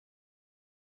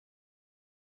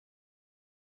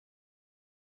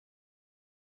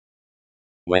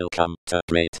Welcome to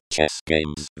Great Chess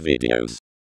Games videos.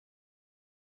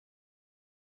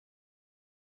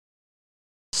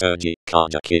 Sergei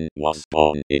Karjakin was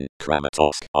born in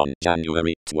Kramatorsk on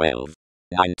January 12,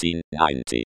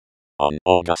 1990. On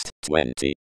August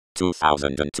 20,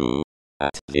 2002,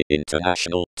 at the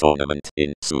international tournament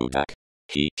in Sudak,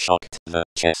 he shocked the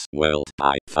chess world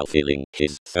by fulfilling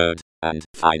his third and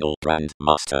final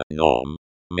grandmaster norm,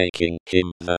 making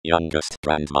him the youngest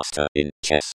grandmaster in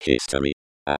chess history,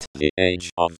 at the age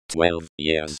of 12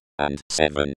 years and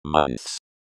 7 months.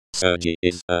 Sergei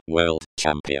is a world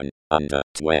champion under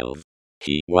 12.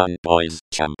 He won boys'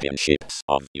 championships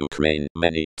of Ukraine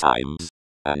many times,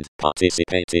 and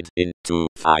participated in two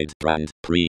FIDE Grand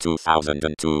Prix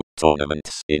 2002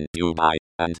 tournaments in Dubai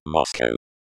and Moscow.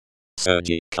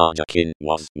 Sergei Karjakin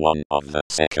was one of the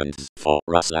seconds for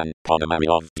Ruslan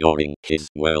Ponomaryov during his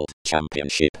World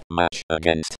Championship match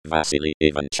against Vasily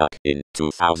Ivanchuk in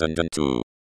 2002.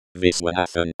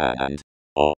 Viswanathan Anand,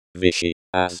 or Vishy,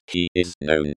 as he is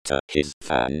known to his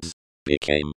fans,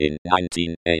 became in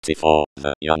 1984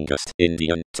 the youngest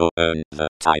Indian to earn the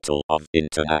title of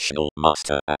international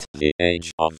master at the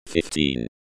age of 15.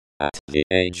 At the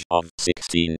age of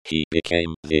 16 he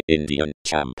became the Indian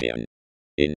champion.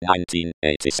 In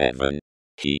 1987,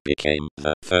 he became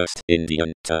the first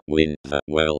Indian to win the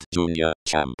World Junior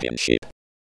Championship.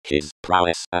 His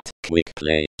prowess at quick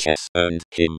play chess earned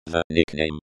him the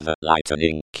nickname, the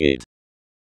Lightning Kid.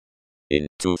 In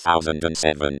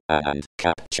 2007, Anand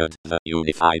captured the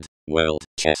unified World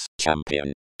Chess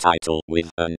Champion title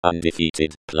with an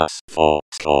undefeated +4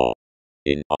 score.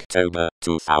 In October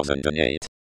 2008,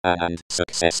 Anand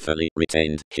successfully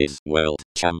retained his world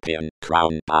champion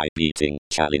crown by beating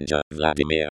challenger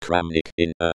Vladimir Kramnik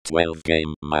in a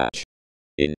 12-game match.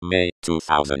 In May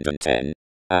 2010,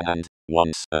 Anand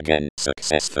once again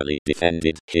successfully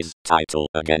defended his title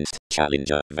against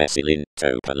challenger Veselin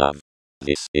Topalov.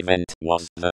 This event was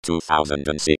the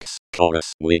 2006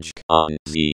 Chorus Wijk aan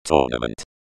Zee tournament.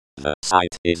 The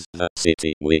site is the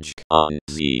city Wijk aan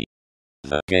Zee.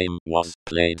 The game was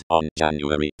played on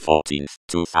January 14,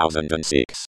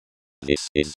 2006. This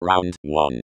is round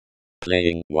 1.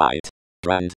 Playing white,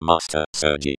 Grandmaster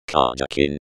Sergei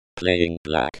Karjakin. Playing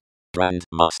black,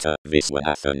 Grandmaster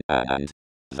Viswanathan Anand.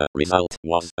 The result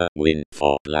was a win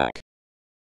for black.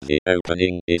 The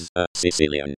opening is a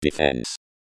Sicilian defense.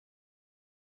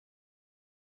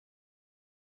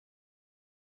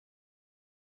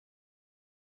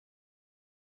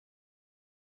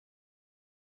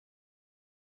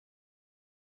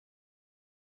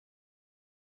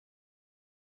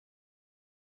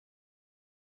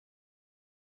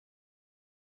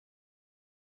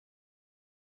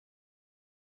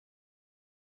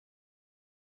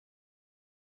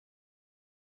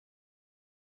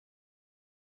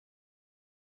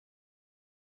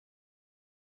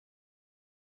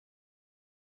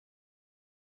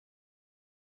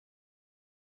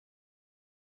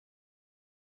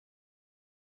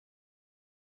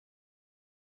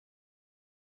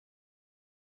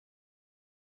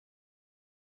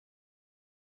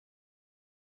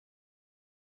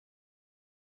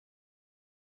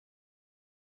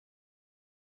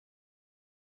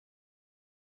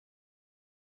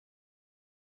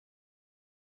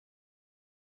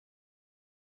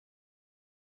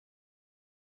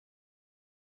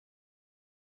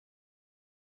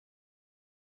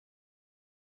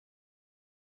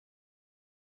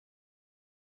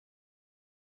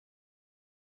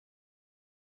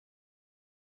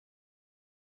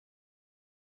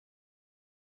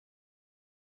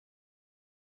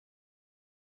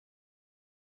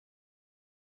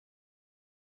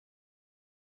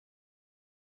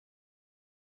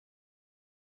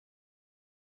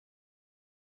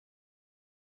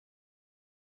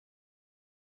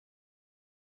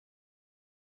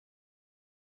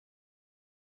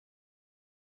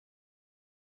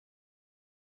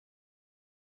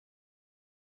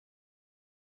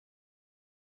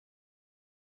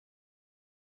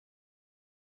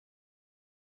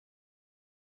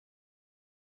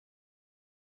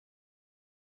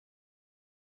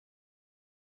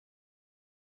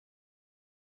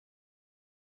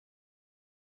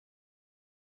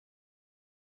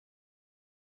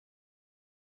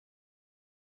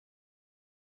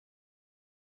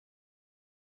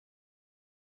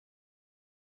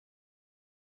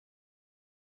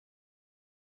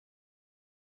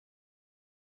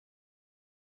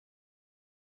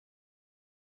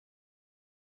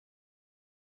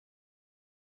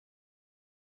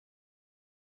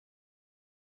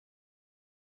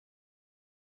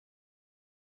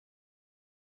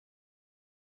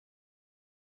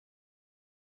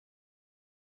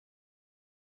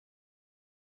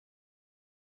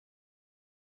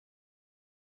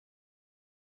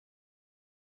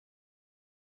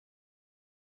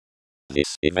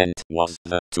 This event was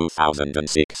the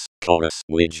 2006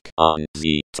 Karjakin and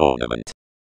V tournament.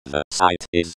 The site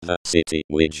is the city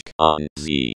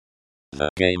Karjakin. The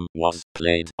game was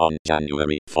played on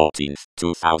January 14,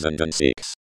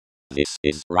 2006. This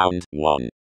is round 1.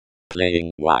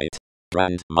 Playing white,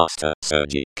 Grandmaster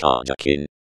Sergey Karjakin.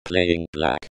 Playing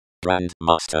black,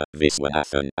 Grandmaster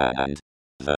Viswanathan Anand.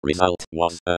 The result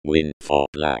was a win for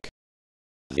black.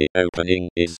 The opening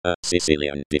is a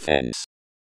Sicilian defense.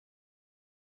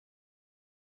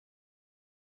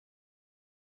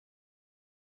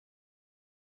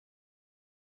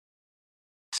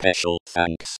 Special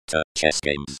thanks to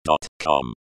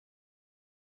chessgames.com.